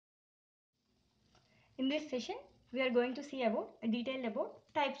In this session, we are going to see about detail about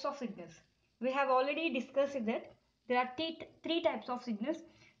types of signals. We have already discussed that there are three types of signals,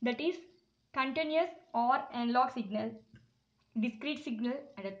 that is continuous or analog signal, discrete signal,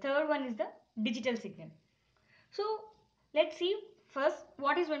 and the third one is the digital signal. So let's see first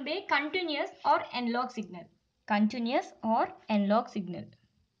what is meant by continuous or analog signal. Continuous or analog signal.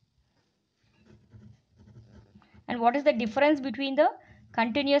 And what is the difference between the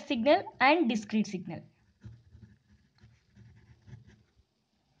continuous signal and discrete signal?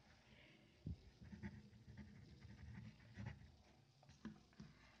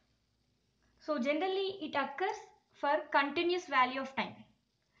 So generally it occurs for continuous value of time,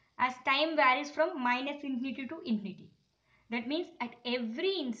 as time varies from minus infinity to infinity. That means at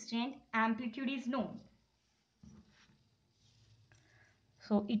every instant amplitude is known.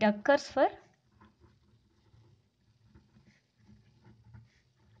 So it occurs for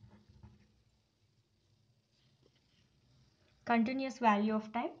continuous value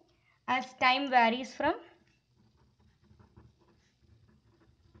of time, as time varies from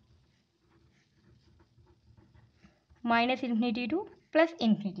minus infinity to plus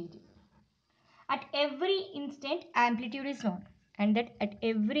infinity. At every instant amplitude is known, and that at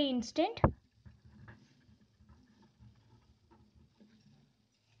every instant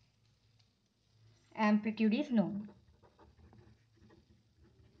amplitude is known.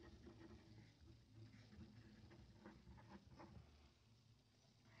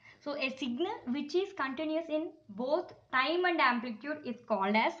 So a signal which is continuous in both time and amplitude is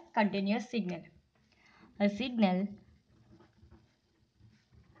called as continuous signal. A signal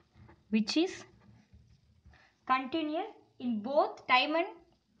which is continuous in both time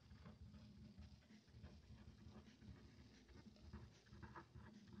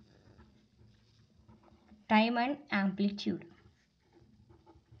and amplitude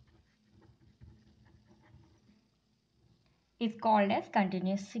is called as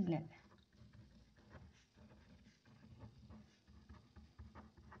continuous signal.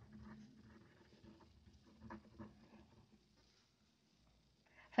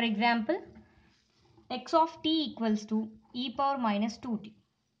 For example, x of t equals to e power minus 2t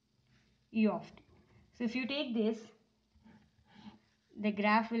u of t. So if you take this, the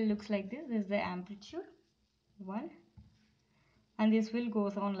graph will looks like this. This is the amplitude 1, and this will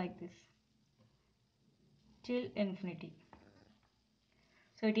goes on like this till infinity.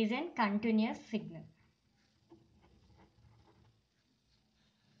 So it is a continuous signal.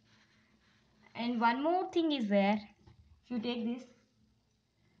 And one more thing is there. If you take this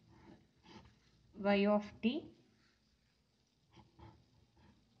y of t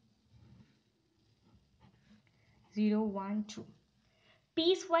 0, 1, 2,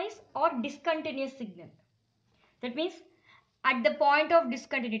 piecewise or discontinuous signal. That means at the point of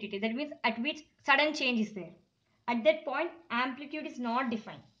discontinuity, that means at which sudden change is there. At that point, amplitude is not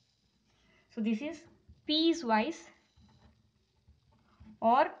defined. So this is piecewise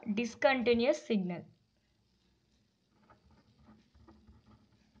or discontinuous signal.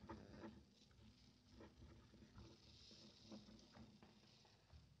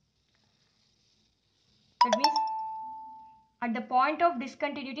 That means at the point of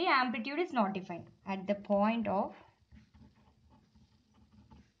discontinuity, amplitude is not defined. At the point of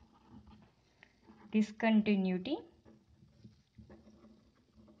discontinuity,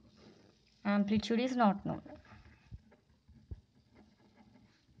 amplitude is not known.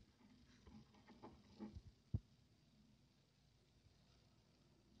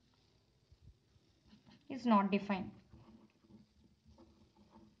 Is not defined.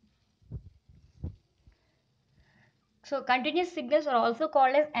 So continuous signals are also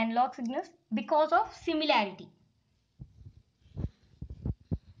called as analog signals because of similarity.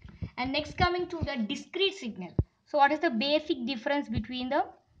 And next, coming to the discrete signal. So what is the basic difference between the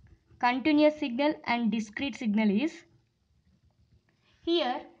continuous signal and discrete signal is,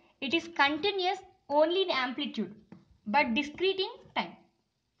 here it is continuous only in amplitude but discrete in time.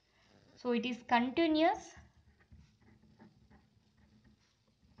 So it is continuous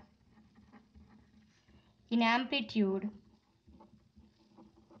in amplitude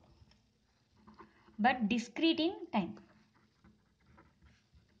but discrete in time.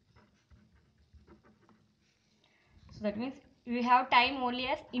 So that means we have time only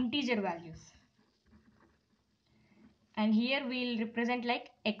as integer values. And here we will represent like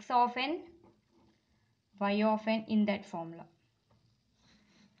x of n, y of n in that formula.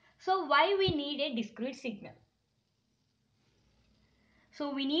 So why we need a discrete signal?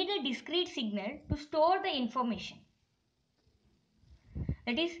 So we need a discrete signal to store the information.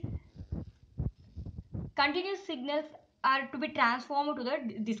 That is, continuous signals are to be transformed to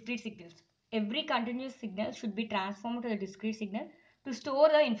the discrete signals. every continuous signal should be transformed to the discrete signal to store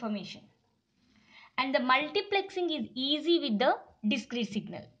the information. And the multiplexing is easy with the discrete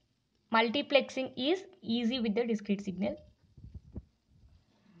signal. Multiplexing is easy with the discrete signal.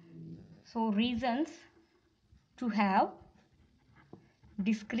 So reasons to have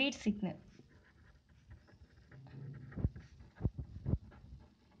discrete signal.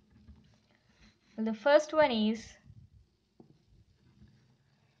 Well, the first one is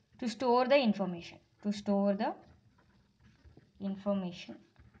to store the information. To store the information.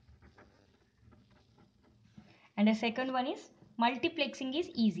 And the second one is multiplexing is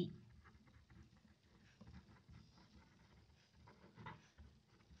easy.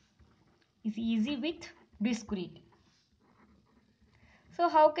 Is easy with discrete. So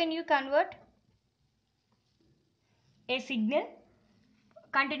how can you convert a signal,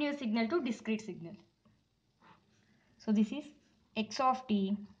 continuous signal to discrete signal? So this is x of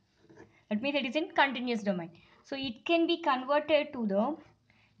t. That means it is in continuous domain. So it can be converted to the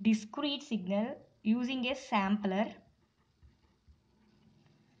discrete signal using a sampler.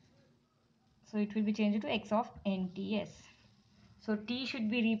 So it will be changed to x of nts. So t should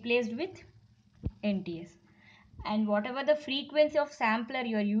be replaced with nts. And whatever the frequency of sampler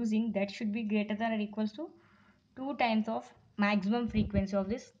you are using, that should be greater than or equals to 2 times of maximum frequency of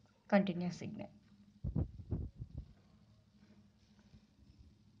this continuous signal.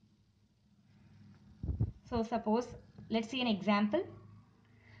 So suppose, let's see an example.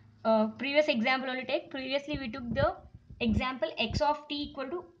 Previous example only take. Previously we took the example x of t equal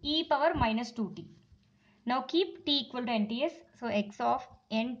to e power minus 2t. Now keep t equal to nts. So x of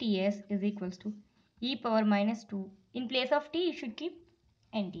nts is equals to e power minus 2. In place of t you should keep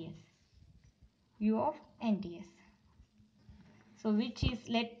nts. U of nts. So which is,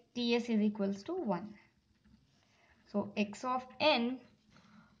 let ts is equals to 1. So x of n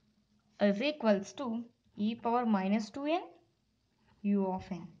is equals to e power minus 2n u of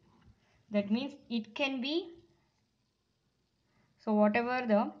n. That means it can be, so whatever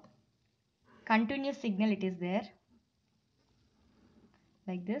the continuous signal it is there,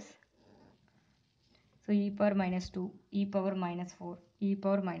 like this. So e power minus 2, e power minus 4, e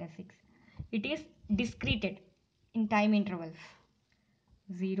power minus 6. It is discreted in time intervals.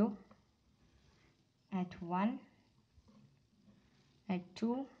 0, at 1, at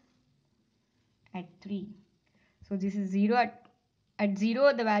 2, at 3. So this is 0 at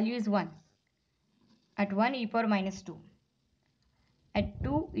 0 the value is 1. At 1 e power minus 2. At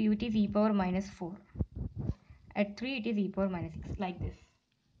 2 it is e power minus 4. At 3 it is e power minus 6, like this.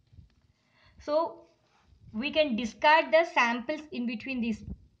 So we can discard the samples in between these.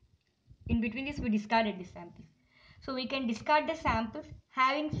 In between this we discarded the samples. So we can discard the samples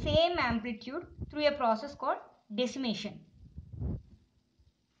having same amplitude through a process called decimation.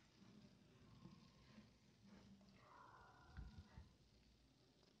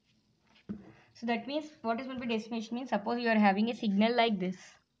 So that means, what is meant by decimation means, suppose you are having a signal like this.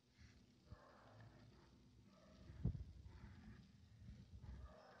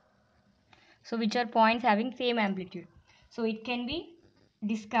 So which are points having same amplitude. So it can be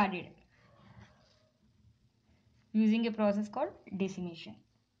discarded using a process called decimation.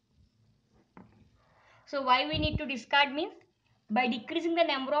 So why we need to discard means, by decreasing the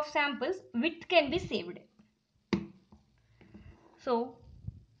number of samples, width can be saved. So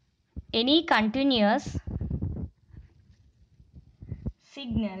any continuous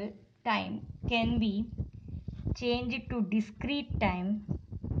signal time can be changed to discrete time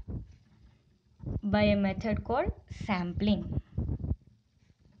by a method called sampling.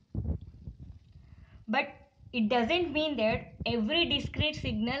 But it doesn't mean that every discrete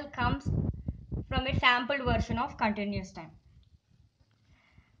signal comes from a sampled version of continuous time.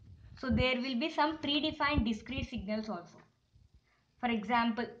 So there will be some predefined discrete signals also. For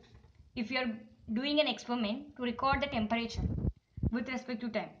example, if you are doing an experiment to record the temperature with respect to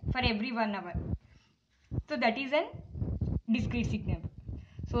time for every 1 hour, so that is a discrete signal.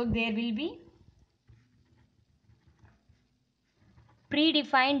 So there will be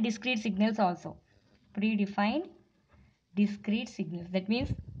predefined discrete signals also. Predefined discrete signals. That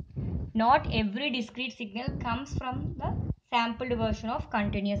means not every discrete signal comes from the sampled version of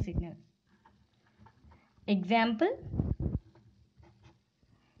continuous signal. Example,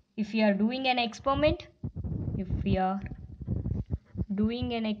 if we are doing an experiment,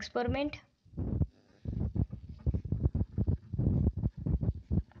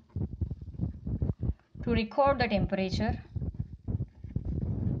 to record the temperature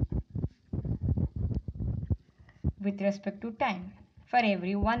with respect to time for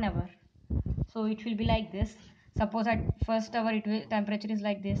every 1 hour. So it will be like this. Suppose at first hour temperature is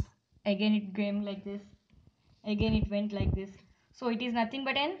like this. again it came like this, again it went like this. So it is nothing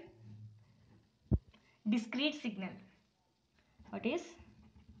but an discrete signal. What is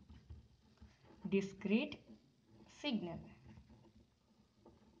discrete signal?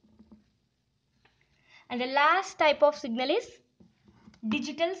 And the last type of signal is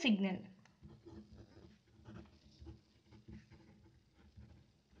digital signal.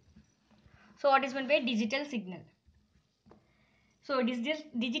 So what is meant by digital signal? So it is just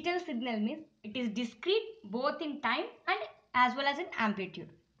digital signal means it is discrete both in time and as well as in amplitude.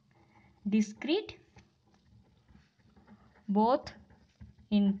 Discrete both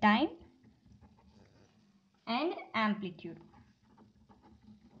in time and amplitude.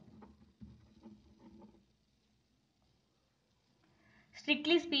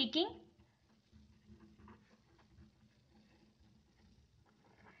 Strictly speaking,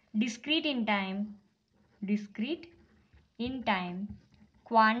 discrete in time,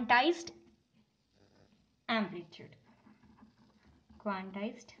 quantized amplitude.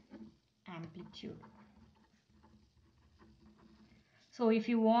 Quantized amplitude. So if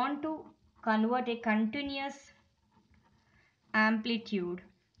you want to convert a continuous amplitude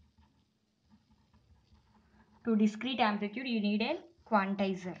to discrete amplitude, you need a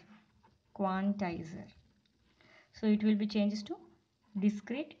quantizer. Quantizer. So it will be changed to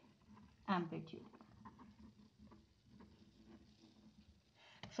discrete amplitude.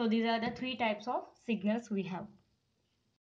 So these are the three types of signals we have.